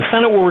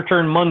Senate will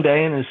return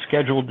Monday and is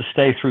scheduled to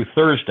stay through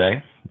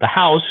Thursday. The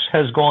House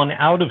has gone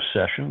out of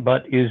session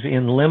but is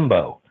in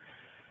limbo.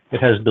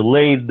 It has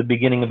delayed the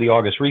beginning of the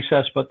August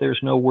recess, but there's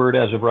no word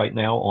as of right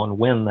now on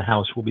when the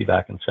House will be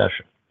back in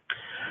session.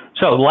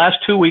 So the last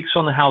 2 weeks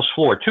on the House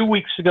floor. 2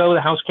 weeks ago,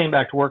 the House came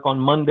back to work on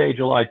Monday,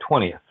 July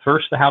 20th.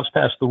 First, the House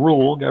passed the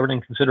rule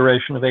governing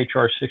consideration of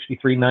H.R.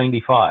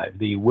 6395,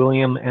 the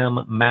William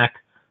M. Mack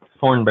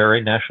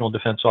Thornberry National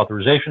Defense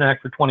Authorization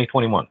Act for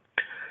 2021.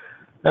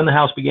 Then the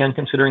House began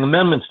considering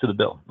amendments to the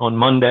bill. On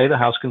Monday, the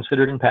House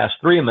considered and passed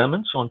 3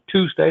 amendments. On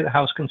Tuesday, the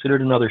House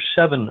considered another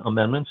 7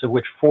 amendments, of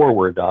which 4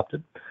 were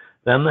adopted.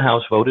 Then the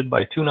House voted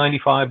by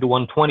 295 to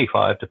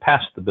 125 to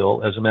pass the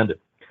bill as amended.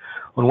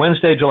 On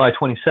Wednesday, July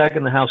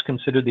 22nd, the House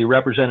considered the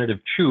Representative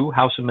Chu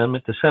House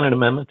Amendment to Senate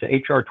Amendment to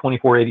H.R.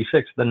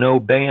 2486, the No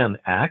Ban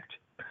Act,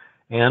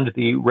 and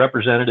the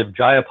Representative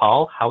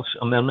Jayapal House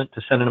Amendment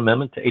to Senate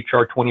Amendment to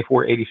H.R.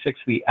 2486,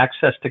 the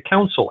Access to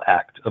Counsel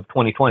Act of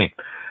 2020.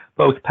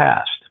 Both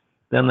passed.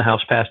 Then the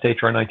House passed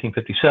H.R.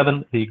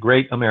 1957, the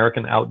Great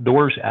American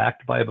Outdoors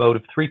Act, by a vote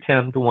of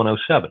 310 to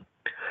 107.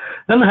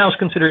 Then the House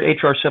considered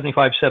H.R.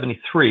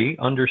 7573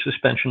 under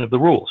suspension of the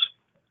rules.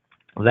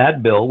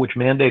 That bill, which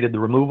mandated the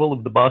removal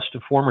of the bust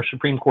of former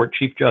Supreme Court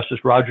Chief Justice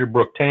Roger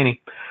Brooke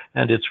Taney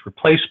and its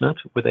replacement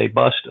with a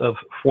bust of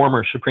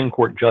former Supreme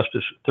Court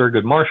Justice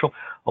Thurgood Marshall,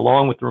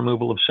 along with the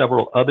removal of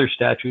several other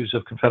statues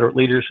of Confederate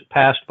leaders,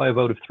 passed by a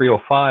vote of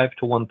 305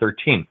 to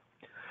 113.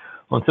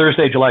 On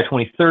Thursday, July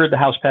 23rd, the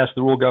House passed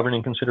the rule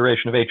governing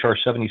consideration of H.R.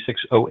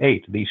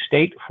 7608, the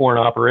State, Foreign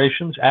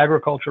Operations,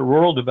 Agriculture,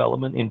 Rural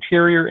Development,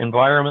 Interior,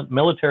 Environment,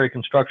 Military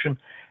Construction,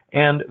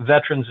 and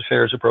Veterans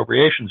Affairs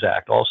Appropriations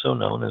Act, also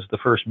known as the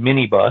first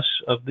minibus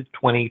of the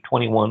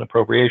 2021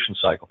 appropriation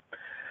cycle.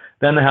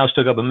 Then the House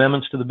took up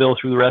amendments to the bill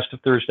through the rest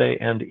of Thursday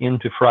and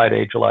into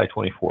Friday, July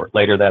 24th.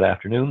 Later that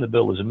afternoon, the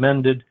bill was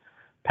amended,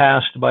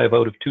 passed by a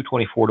vote of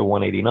 224 to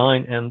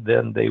 189, and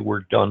then they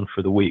were done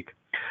for the week.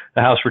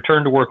 The House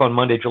returned to work on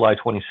Monday, July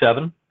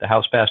 27. The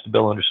House passed a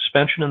bill under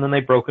suspension, and then they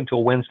broke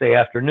until Wednesday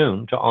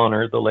afternoon to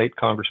honor the late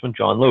Congressman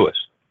John Lewis.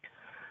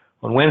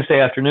 On Wednesday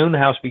afternoon, the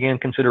House began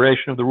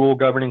consideration of the rule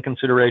governing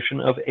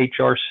consideration of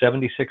H.R.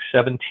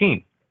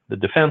 7617, the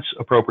Defense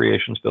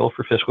Appropriations Bill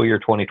for fiscal year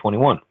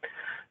 2021.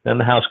 Then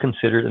the House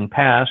considered and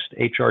passed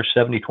H.R.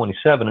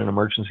 7027, an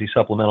Emergency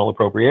Supplemental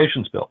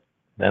Appropriations Bill.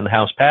 Then the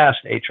House passed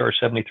H.R.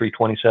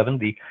 7327,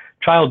 the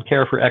Child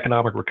Care for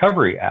Economic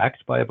Recovery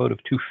Act, by a vote of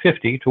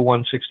 250 to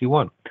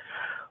 161.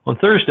 On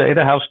Thursday,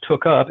 the House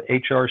took up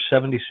H.R.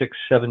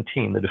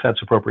 7617, the Defense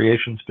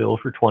Appropriations Bill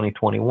for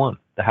 2021.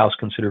 The House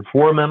considered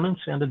 4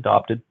 amendments and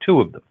adopted 2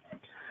 of them.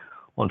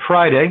 On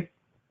Friday,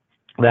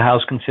 the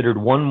House considered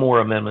 1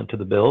 more amendment to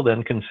the bill,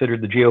 then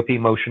considered the GOP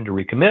motion to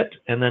recommit,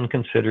 and then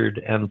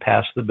considered and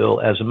passed the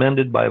bill as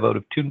amended by a vote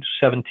of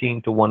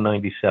 217 to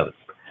 197.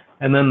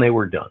 And then they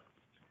were done.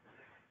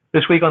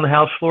 This week on the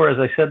House floor, as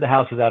I said, the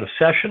House is out of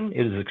session.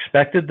 It is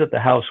expected that the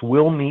House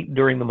will meet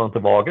during the month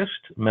of August.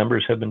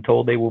 Members have been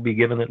told they will be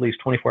given at least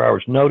 24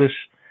 hours notice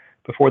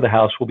before the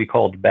House will be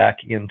called back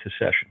into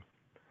session.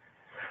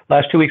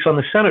 Last 2 weeks on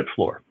the Senate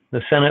floor.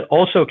 The Senate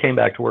also came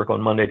back to work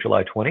on Monday,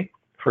 July 20.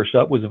 First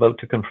up was a vote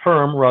to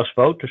confirm Russ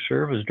Vought to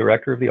serve as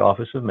Director of the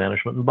Office of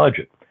Management and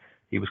Budget.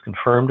 He was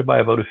confirmed by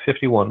a vote of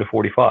 51 to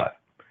 45.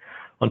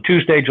 On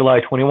Tuesday, July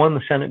 21,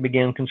 the Senate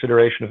began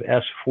consideration of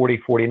S.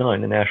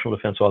 4049, the National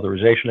Defense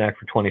Authorization Act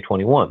for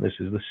 2021. This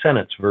is the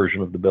Senate's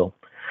version of the bill.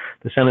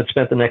 The Senate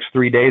spent the next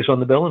 3 days on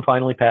the bill and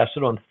finally passed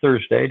it on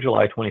Thursday,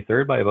 July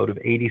 23rd, by a vote of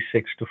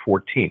 86 to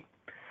 14.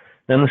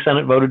 Then the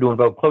Senate voted to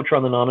invoke cloture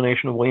on the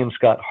nomination of William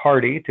Scott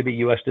Hardy to be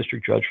U.S.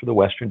 District Judge for the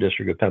Western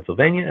District of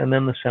Pennsylvania, and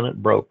then the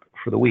Senate broke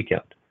for the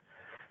weekend.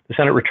 The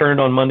Senate returned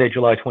on Monday,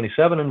 July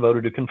 27, and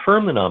voted to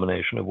confirm the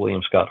nomination of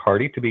William Scott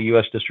Hardy to be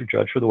U.S. District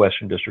Judge for the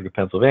Western District of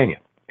Pennsylvania.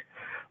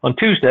 On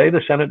Tuesday,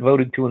 the Senate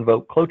voted to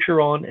invoke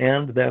cloture on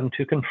and then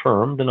to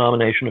confirm the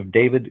nomination of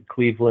David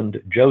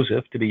Cleveland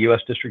Joseph to be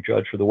U.S. District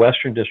Judge for the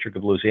Western District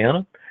of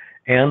Louisiana,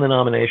 and the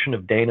nomination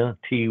of Dana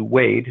T.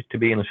 Wade to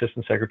be an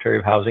Assistant Secretary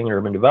of Housing and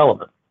Urban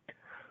Development.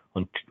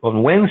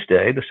 On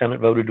Wednesday, the Senate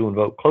voted to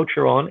invoke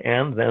cloture on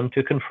and then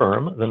to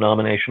confirm the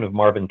nomination of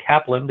Marvin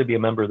Kaplan to be a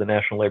member of the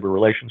National Labor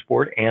Relations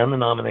Board, and the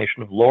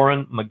nomination of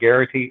Lauren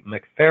McGarity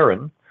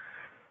McFerrin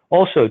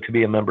also to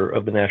be a member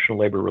of the National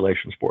Labor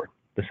Relations Board.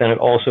 The Senate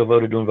also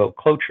voted to invoke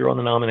cloture on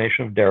the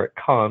nomination of Derek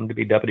Kahn to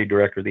be Deputy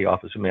Director of the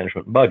Office of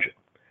Management and Budget.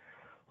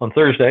 On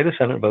Thursday, the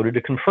Senate voted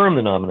to confirm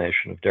the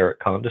nomination of Derek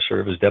Kahn to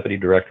serve as Deputy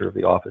Director of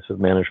the Office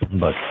of Management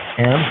and Budget.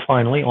 And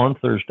finally, on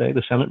Thursday,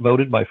 the Senate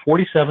voted by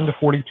 47 to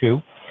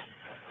 42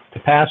 to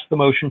pass the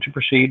motion to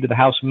proceed to the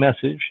House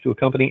message to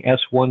accompany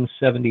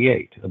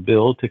S-178, a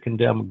bill to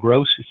condemn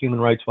gross human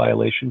rights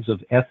violations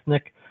of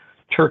ethnic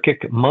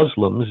Turkic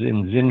Muslims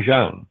in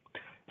Xinjiang,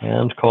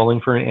 and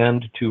calling for an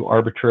end to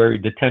arbitrary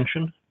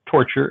detention,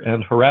 torture,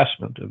 and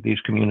harassment of these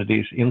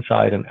communities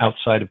inside and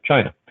outside of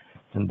China.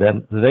 And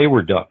then they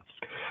were done.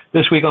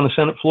 This week on the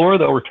Senate floor,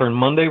 they'll return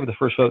Monday with the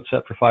first vote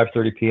set for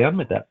 5:30 p.m.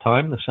 At that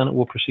time, the Senate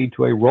will proceed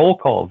to a roll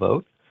call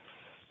vote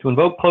to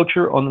invoke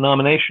cloture on the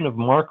nomination of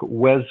Mark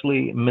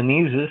Wesley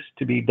Menezes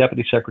to be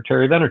Deputy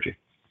Secretary of Energy.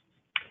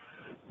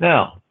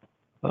 Now,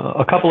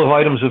 a couple of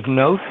items of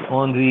note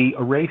on the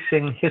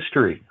erasing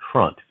history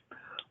front.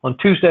 On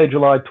Tuesday,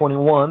 July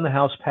 21, the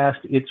House passed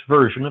its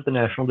version of the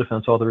National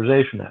Defense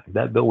Authorization Act.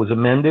 That bill was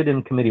amended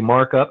in committee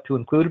markup to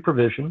include a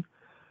provision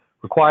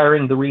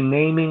requiring the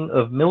renaming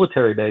of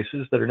military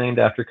bases that are named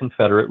after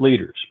Confederate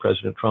leaders.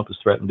 President Trump has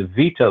threatened to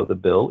veto the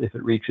bill if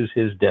it reaches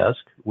his desk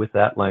with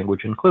that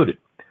language included.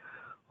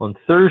 On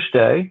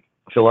Thursday,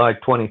 July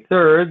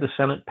 24th, the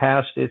Senate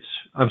passed its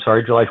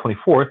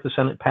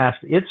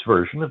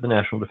version of the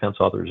National Defense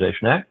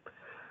Authorization Act.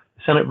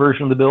 The Senate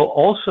version of the bill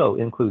also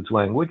includes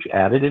language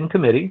added in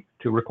committee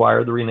to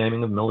require the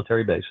renaming of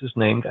military bases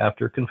named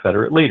after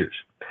Confederate leaders.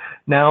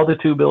 Now the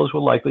two bills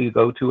will likely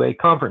go to a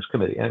conference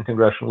committee, and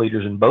congressional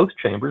leaders in both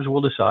chambers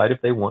will decide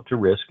if they want to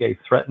risk a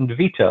threatened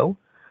veto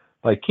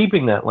by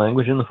keeping that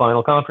language in the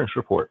final conference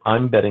report.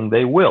 I'm betting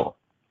they will,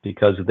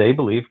 because they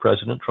believe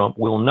President Trump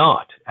will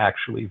not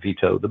actually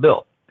veto the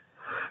bill.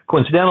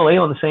 Coincidentally,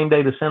 on the same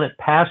day the Senate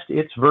passed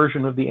its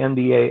version of the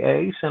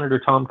NDAA, Senator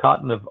Tom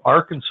Cotton of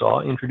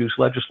Arkansas introduced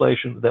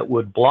legislation that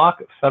would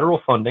block federal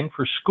funding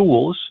for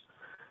schools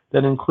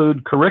that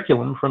include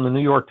curriculum from the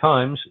New York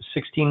Times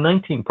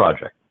 1619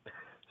 Project.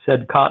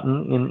 Said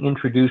Cotton in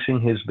introducing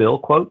his bill,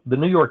 quote, "The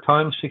New York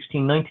Times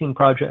 1619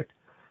 Project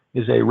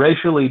is a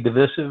racially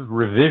divisive,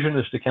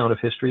 revisionist account of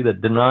history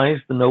that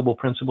denies the noble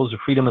principles of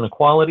freedom and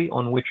equality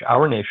on which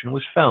our nation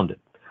was founded.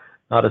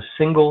 Not a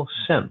single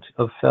cent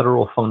of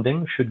federal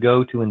funding should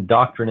go to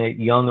indoctrinate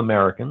young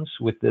Americans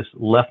with this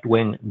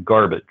left-wing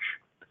garbage,"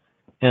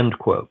 end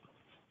quote.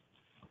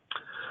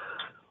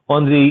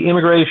 On the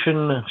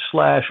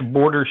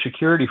immigration/border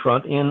security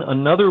front, in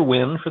another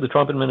win for the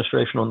Trump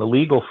administration on the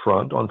legal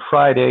front, on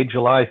Friday,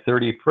 July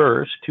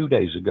 31st, 2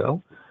 days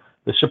ago,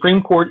 the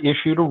Supreme Court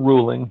issued a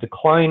ruling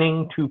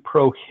declining to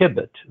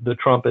prohibit the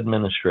Trump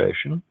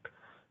administration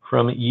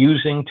from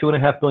using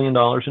 $2.5 billion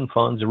in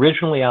funds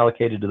originally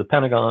allocated to the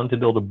Pentagon to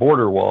build a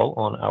border wall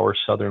on our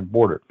southern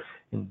border.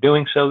 In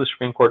doing so, the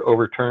Supreme Court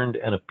overturned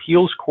an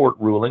appeals court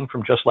ruling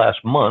from just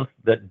last month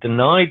that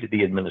denied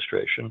the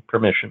administration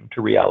permission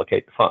to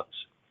reallocate the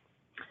funds.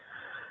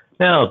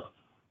 Now,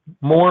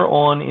 more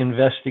on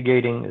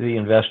investigating the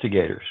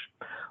investigators.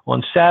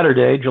 On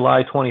Saturday,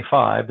 July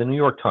 25, the New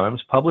York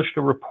Times published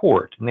a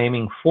report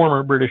naming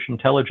former British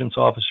intelligence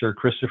officer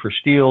Christopher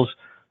Steele's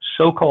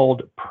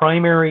so-called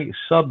primary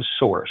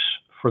subsource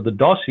for the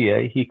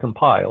dossier he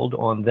compiled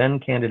on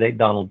then-candidate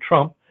Donald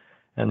Trump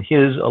and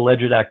his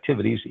alleged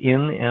activities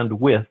in and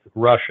with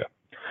Russia.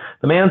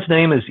 The man's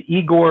name is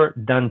Igor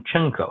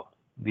Danchenko.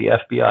 The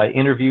FBI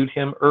interviewed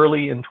him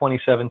early in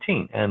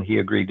 2017, and he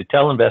agreed to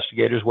tell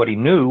investigators what he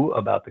knew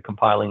about the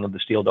compiling of the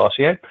Steele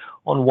dossier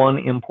on one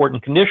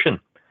important condition,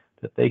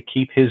 that they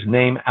keep his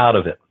name out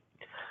of it.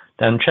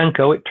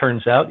 Danchenko, it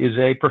turns out, is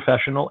a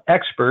professional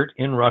expert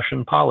in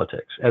Russian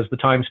politics. As the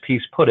Times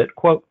piece put it,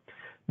 quote,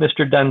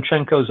 "Mr.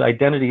 Danchenko's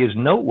identity is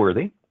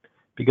noteworthy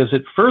because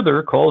it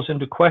further calls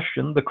into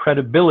question the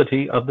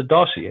credibility of the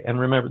dossier." And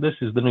remember,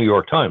 this is the New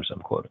York Times I'm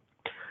quoting.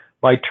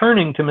 By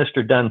turning to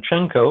Mr.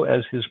 Danchenko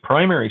as his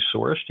primary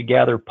source to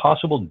gather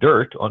possible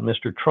dirt on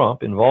Mr.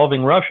 Trump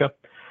involving Russia,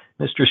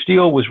 Mr.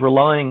 Steele was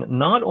relying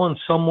not on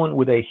someone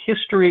with a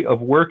history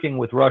of working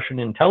with Russian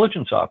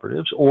intelligence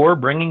operatives or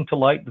bringing to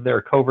light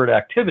their covert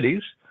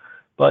activities,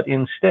 but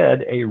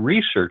instead a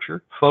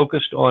researcher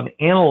focused on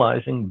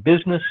analyzing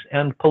business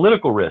and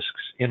political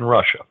risks in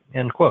Russia,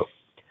 end quote.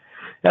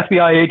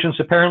 FBI agents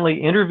apparently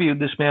interviewed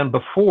this man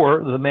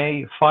before the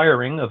May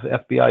firing of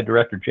FBI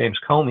Director James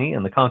Comey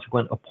and the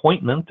consequent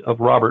appointment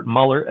of Robert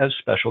Mueller as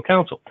special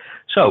counsel.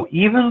 So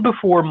even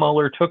before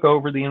Mueller took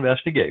over the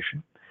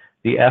investigation,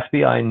 the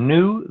FBI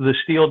knew the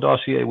Steele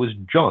dossier was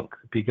junk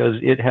because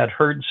it had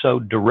heard so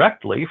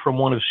directly from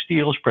one of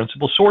Steele's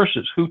principal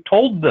sources, who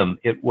told them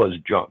it was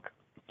junk.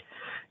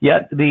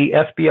 Yet the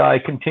FBI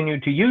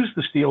continued to use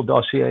the Steele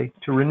dossier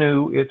to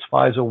renew its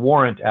FISA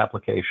warrant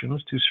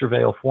applications to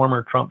surveil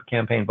former Trump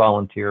campaign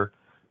volunteer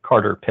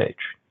Carter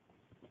Page.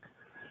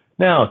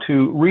 Now,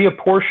 to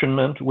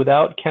reapportionment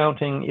without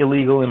counting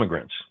illegal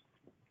immigrants.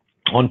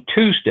 On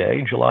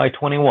Tuesday, July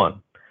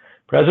 21,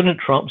 President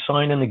Trump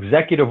signed an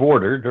executive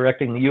order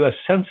directing the U.S.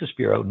 Census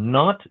Bureau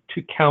not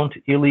to count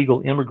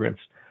illegal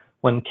immigrants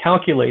when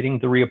calculating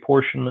the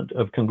reapportionment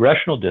of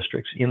congressional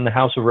districts in the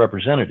House of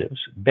Representatives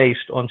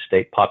based on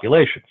state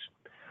populations.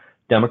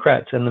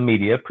 Democrats and the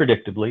media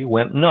predictably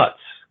went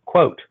nuts.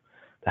 Quote,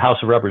 "The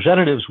House of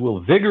Representatives will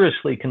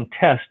vigorously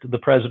contest the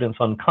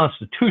president's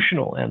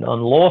unconstitutional and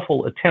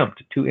unlawful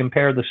attempt to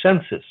impair the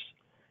census,"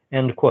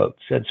 end quote,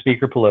 said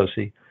Speaker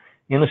Pelosi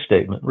in a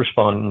statement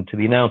responding to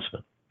the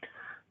announcement.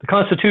 The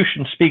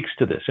Constitution speaks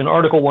to this. In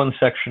Article 1,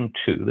 Section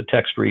 2, the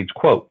text reads,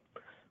 quote,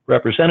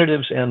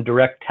 "Representatives and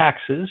direct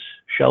taxes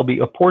shall be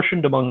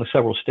apportioned among the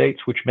several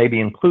states which may be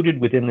included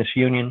within this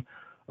union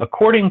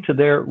according to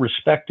their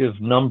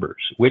respective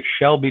numbers, which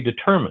shall be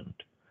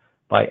determined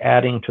by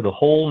adding to the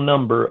whole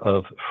number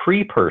of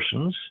free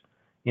persons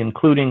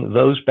including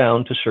those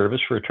bound to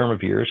service for a term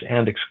of years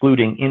and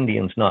excluding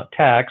Indians not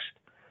taxed,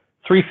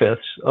 3/5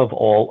 of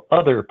all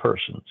other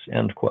persons,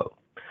 end quote.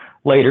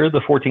 Later,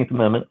 the 14th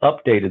Amendment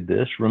updated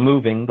this,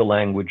 removing the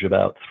language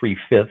about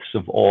 3/5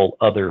 of all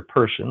other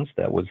persons.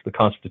 That was the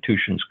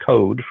Constitution's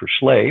code for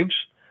slaves.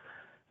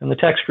 And the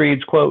text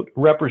reads, quote,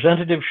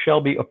 representatives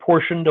shall be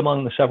apportioned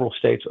among the several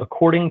states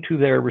according to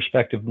their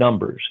respective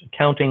numbers,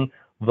 counting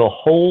the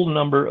whole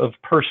number of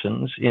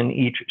persons in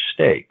each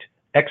state,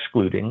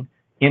 excluding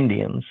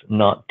Indians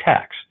not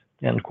taxed,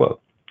 end quote.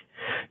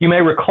 You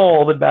may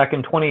recall that back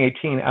in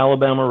 2018,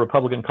 Alabama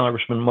Republican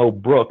Congressman Mo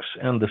Brooks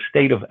and the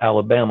state of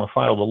Alabama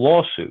filed a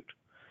lawsuit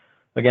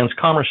against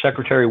Commerce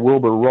Secretary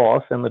Wilbur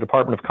Ross and the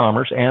Department of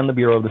Commerce and the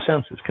Bureau of the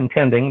Census,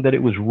 contending that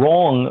it was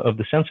wrong of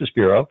the Census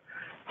Bureau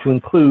to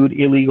include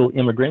illegal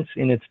immigrants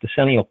in its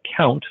decennial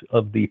count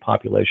of the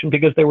population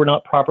because they were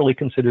not properly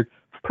considered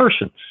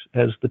persons,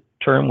 as the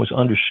term was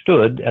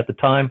understood at the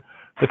time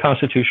the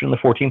Constitution and the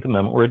 14th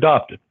Amendment were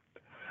adopted.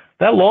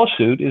 That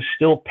lawsuit is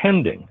still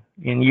pending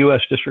in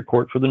U.S. District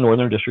Court for the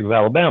Northern District of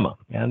Alabama.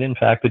 And in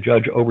fact, the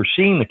judge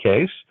overseeing the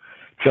case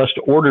just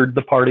ordered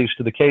the parties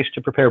to the case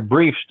to prepare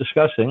briefs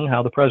discussing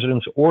how the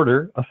president's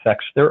order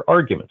affects their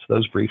arguments.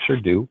 Those briefs are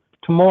due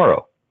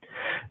tomorrow.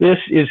 This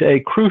is a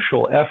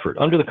crucial effort.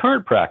 Under the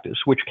current practice,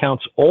 which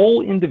counts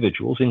all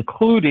individuals,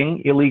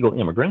 including illegal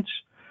immigrants,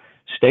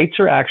 states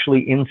are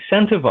actually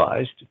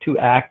incentivized to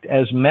act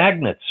as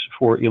magnets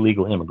for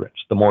illegal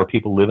immigrants. The more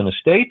people live in a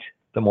state,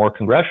 the more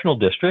congressional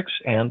districts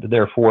and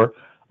therefore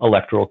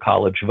electoral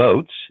college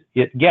votes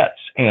it gets,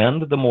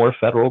 and the more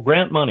federal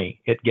grant money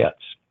it gets.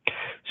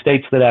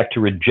 States that act to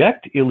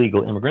reject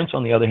illegal immigrants,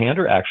 on the other hand,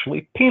 are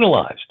actually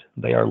penalized.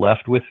 They are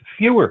left with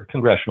fewer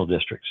congressional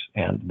districts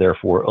and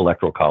therefore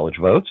electoral college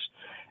votes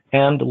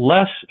and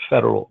less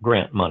federal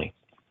grant money.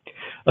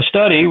 A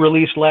study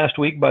released last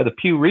week by the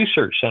Pew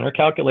Research Center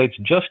calculates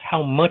just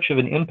how much of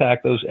an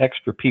impact those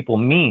extra people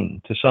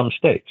mean to some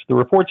states. The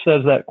report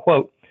says that,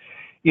 quote,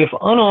 if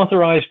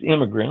unauthorized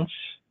immigrants,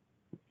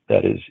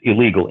 that is,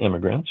 illegal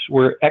immigrants,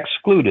 were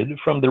excluded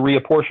from the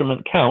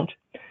reapportionment count,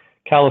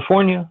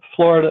 California,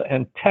 Florida,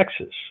 and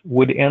Texas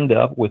would end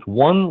up with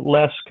one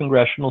less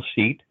congressional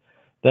seat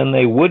than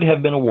they would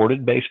have been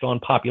awarded based on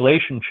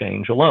population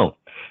change alone.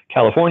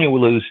 California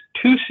would lose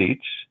 2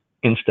 seats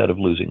instead of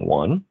losing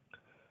 1.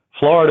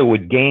 Florida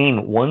would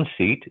gain 1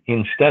 seat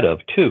instead of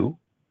 2,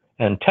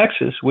 and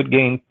Texas would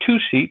gain 2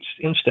 seats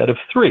instead of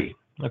 3,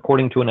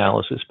 according to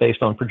analysis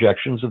based on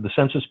projections of the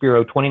Census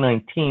Bureau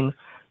 2019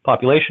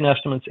 population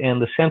estimates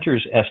and the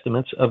center's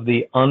estimates of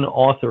the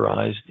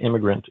unauthorized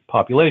immigrant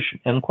population,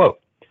 end quote.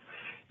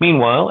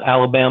 Meanwhile,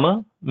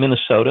 Alabama,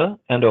 Minnesota,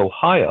 and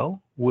Ohio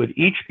would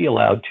each be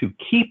allowed to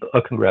keep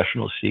a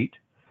congressional seat.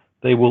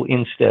 They will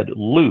instead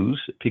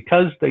lose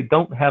because they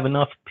don't have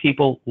enough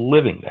people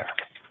living there.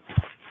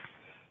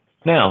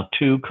 Now,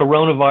 to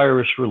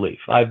coronavirus relief.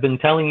 I've been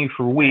telling you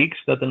for weeks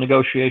that the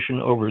negotiation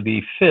over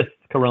the 5th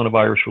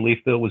coronavirus relief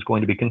bill was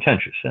going to be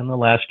contentious, and the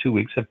last 2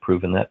 weeks have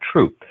proven that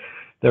true.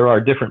 There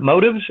are different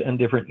motives and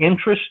different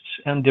interests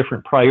and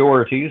different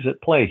priorities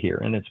at play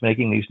here, and it's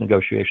making these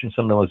negotiations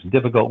some of the most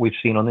difficult we've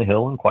seen on the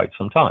Hill in quite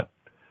some time.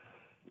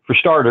 For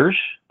starters,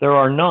 there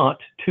are not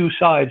 2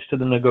 sides to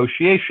the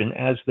negotiation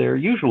as there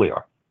usually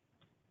are.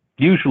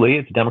 Usually,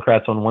 it's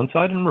Democrats on one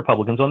side and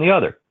Republicans on the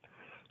other.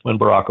 When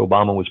Barack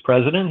Obama was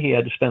president, he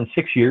had to spend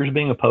 6 years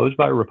being opposed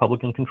by a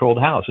Republican-controlled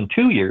House and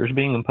 2 years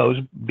being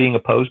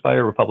opposed by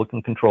a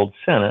Republican-controlled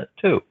Senate,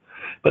 too.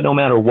 But no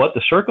matter what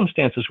the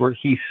circumstances were,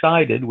 he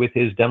sided with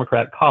his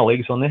Democrat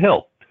colleagues on the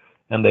Hill,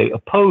 and they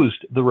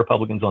opposed the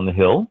Republicans on the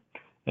Hill,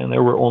 and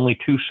there were only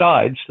 2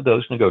 sides to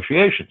those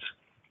negotiations.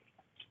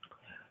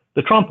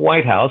 The Trump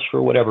White House,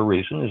 for whatever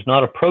reason, is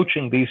not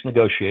approaching these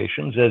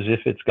negotiations as if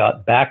it's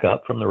got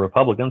backup from the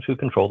Republicans who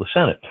control the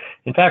Senate.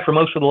 In fact, for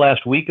most of the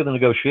last week of the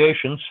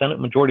negotiations, Senate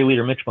Majority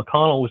Leader Mitch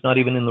McConnell was not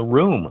even in the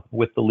room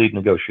with the lead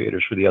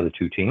negotiators for the other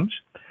 2 teams.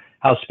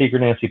 House Speaker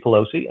Nancy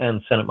Pelosi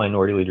and Senate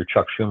Minority Leader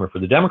Chuck Schumer for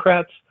the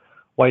Democrats,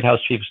 White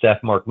House Chief of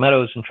Staff Mark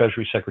Meadows, and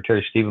Treasury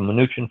Secretary Steven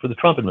Mnuchin for the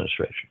Trump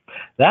administration.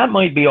 That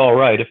might be all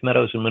right if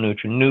Meadows and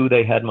Mnuchin knew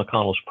they had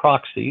McConnell's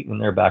proxy in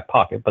their back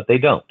pocket, but they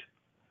don't.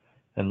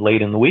 And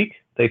late in the week,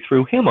 they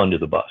threw him under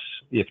the bus,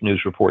 if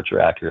news reports are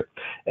accurate.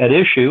 At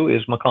issue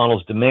is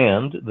McConnell's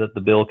demand that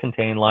the bill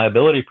contain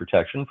liability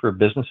protection for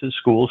businesses,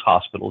 schools,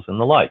 hospitals, and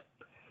the like.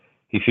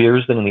 He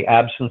fears that in the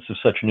absence of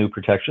such new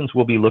protections,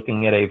 we'll be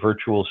looking at a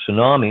virtual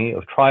tsunami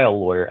of trial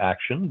lawyer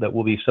action that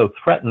will be so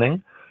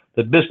threatening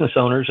that business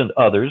owners and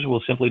others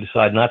will simply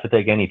decide not to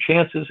take any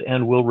chances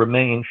and will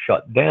remain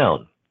shut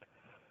down.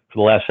 For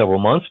the last several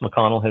months,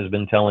 McConnell has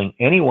been telling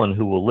anyone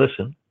who will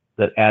listen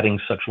that adding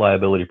such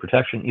liability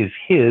protection is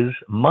his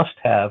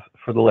must-have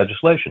for the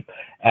legislation.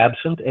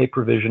 Absent a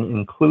provision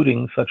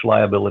including such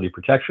liability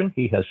protection,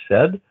 he has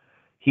said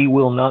he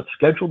will not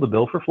schedule the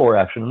bill for floor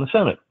action in the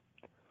Senate.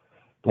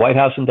 The White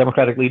House and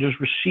Democratic leaders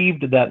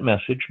received that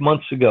message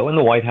months ago, and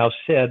the White House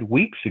said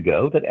weeks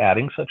ago that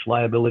adding such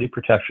liability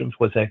protections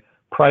was a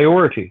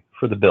priority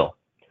for the bill.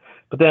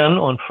 But then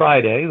on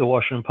Friday, the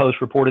Washington Post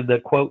reported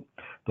that, quote,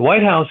 The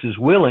White House is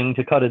willing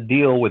to cut a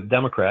deal with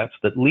Democrats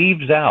that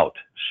leaves out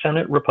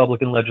Senate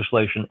Republican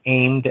legislation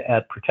aimed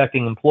at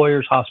protecting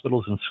employers,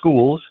 hospitals, and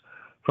schools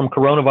from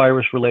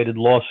coronavirus-related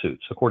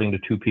lawsuits, according to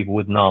two people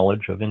with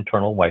knowledge of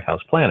internal White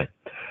House planning.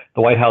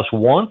 The White House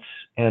wants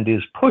and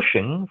is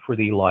pushing for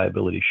the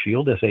liability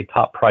shield as a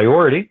top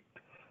priority,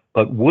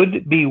 but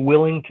would be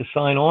willing to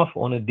sign off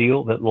on a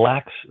deal that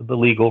lacks the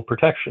legal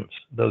protections,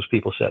 those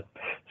people said.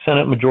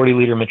 Senate Majority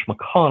Leader Mitch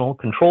McConnell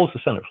controls the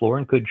Senate floor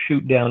and could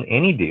shoot down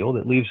any deal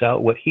that leaves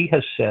out what he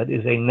has said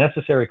is a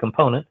necessary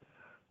component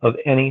of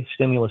any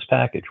stimulus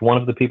package. One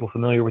of the people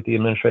familiar with the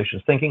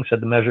administration's thinking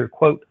said the measure,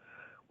 quote,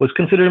 was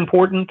considered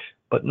important,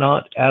 but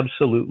not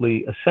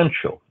absolutely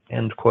essential,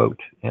 end quote,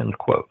 end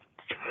quote.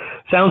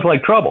 Sounds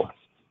like trouble,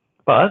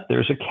 but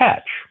there's a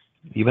catch.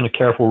 Even a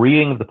careful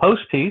reading of the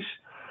Post piece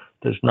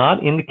does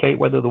not indicate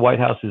whether the White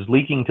House is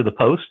leaking to the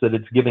Post that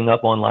it's giving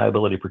up on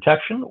liability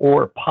protection,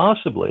 or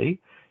possibly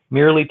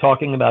merely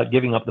talking about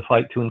giving up the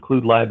fight to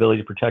include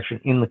liability protection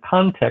in the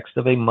context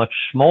of a much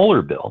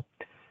smaller bill,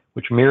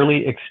 which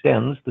merely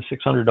extends the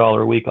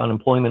 $600 a week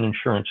unemployment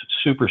insurance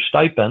super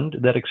stipend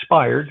that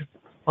expired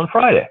on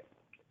Friday.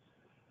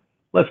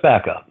 Let's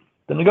back up.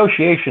 The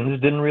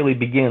negotiations didn't really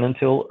begin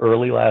until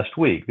early last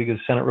week because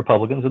Senate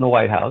Republicans and the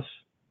White House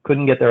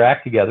couldn't get their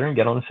act together and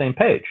get on the same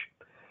page.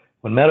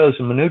 When Meadows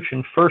and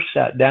Mnuchin first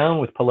sat down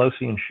with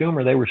Pelosi and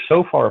Schumer, they were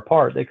so far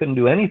apart they couldn't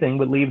do anything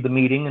but leave the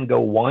meeting and go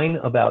whine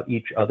about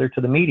each other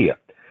to the media.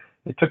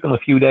 It took them a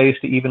few days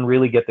to even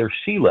really get their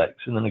sea legs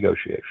in the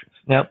negotiations.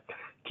 Now,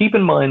 keep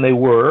in mind they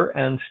were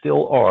and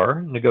still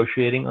are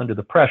negotiating under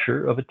the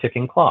pressure of a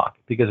ticking clock,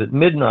 because at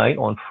midnight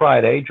on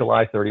Friday,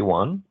 July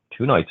 31,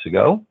 2 nights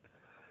ago,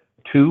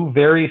 two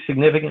very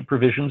significant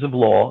provisions of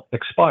law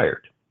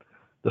expired.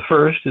 The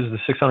first is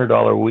the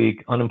 $600 a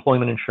week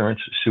unemployment insurance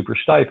super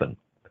stipend.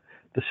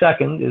 The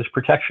second is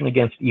protection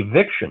against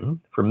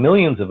eviction for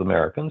millions of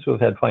Americans who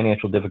have had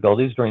financial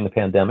difficulties during the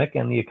pandemic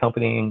and the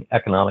accompanying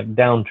economic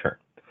downturn.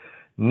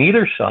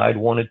 Neither side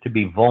wanted to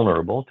be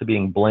vulnerable to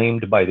being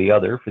blamed by the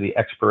other for the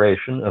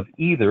expiration of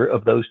either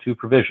of those two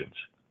provisions,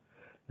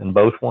 and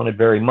both wanted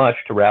very much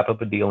to wrap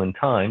up a deal in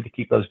time to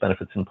keep those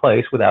benefits in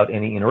place without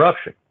any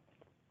interruption.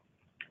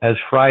 As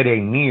Friday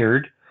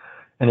neared,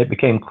 and it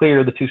became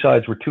clear the two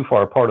sides were too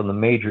far apart on the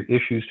major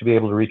issues to be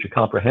able to reach a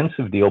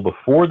comprehensive deal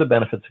before the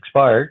benefits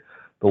expired,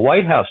 the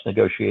White House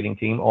negotiating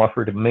team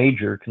offered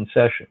major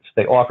concessions.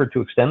 They offered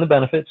to extend the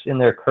benefits in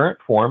their current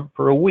form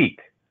for a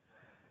week,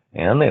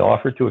 and they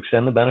offered to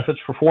extend the benefits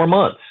for 4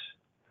 months.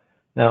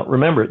 Now,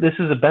 remember, this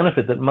is a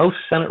benefit that most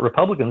Senate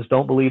Republicans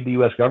don't believe the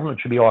U.S.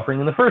 government should be offering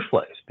in the first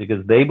place,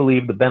 because they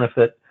believe the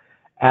benefit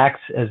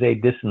acts as a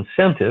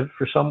disincentive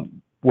for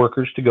some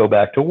workers to go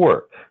back to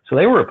work. So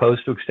they were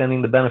opposed to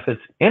extending the benefits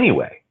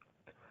anyway.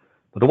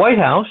 But the White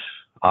House,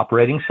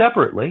 operating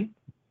separately,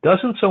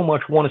 doesn't so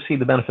much want to see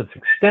the benefits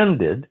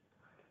extended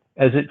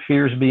as it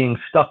fears being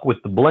stuck with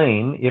the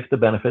blame if the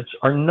benefits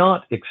are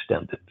not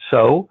extended.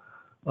 So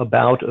a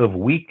bout of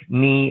weak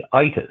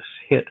knee-itis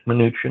hit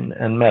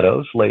Mnuchin and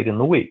Meadows late in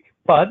the week.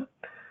 But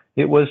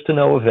it was to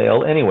no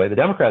avail anyway. The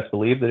Democrats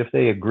believe that if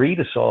they agree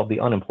to solve the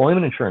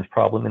unemployment insurance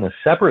problem in a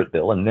separate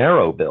bill, a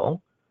narrow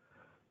bill,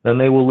 then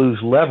they will lose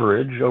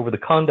leverage over the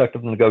conduct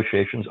of the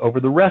negotiations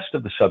over the rest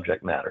of the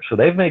subject matter. So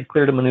they've made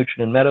clear to Mnuchin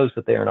and Meadows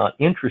that they are not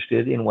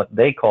interested in what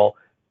they call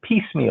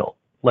piecemeal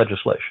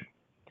legislation.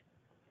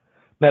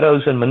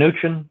 Meadows and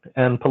Mnuchin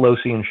and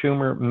Pelosi and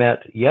Schumer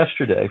met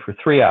yesterday for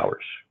 3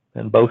 hours,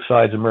 and both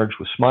sides emerged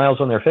with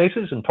smiles on their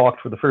faces and talked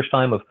for the first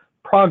time of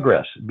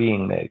progress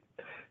being made.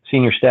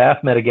 Senior staff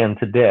met again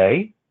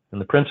today,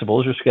 and the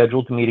principals are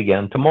scheduled to meet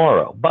again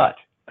tomorrow, but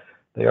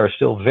they are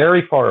still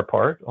very far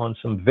apart on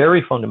some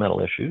very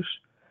fundamental issues,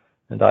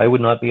 and I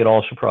would not be at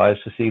all surprised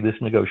to see this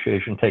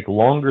negotiation take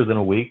longer than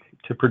a week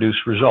to produce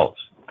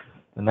results.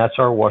 And that's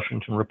our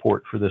Washington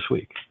report for this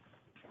week.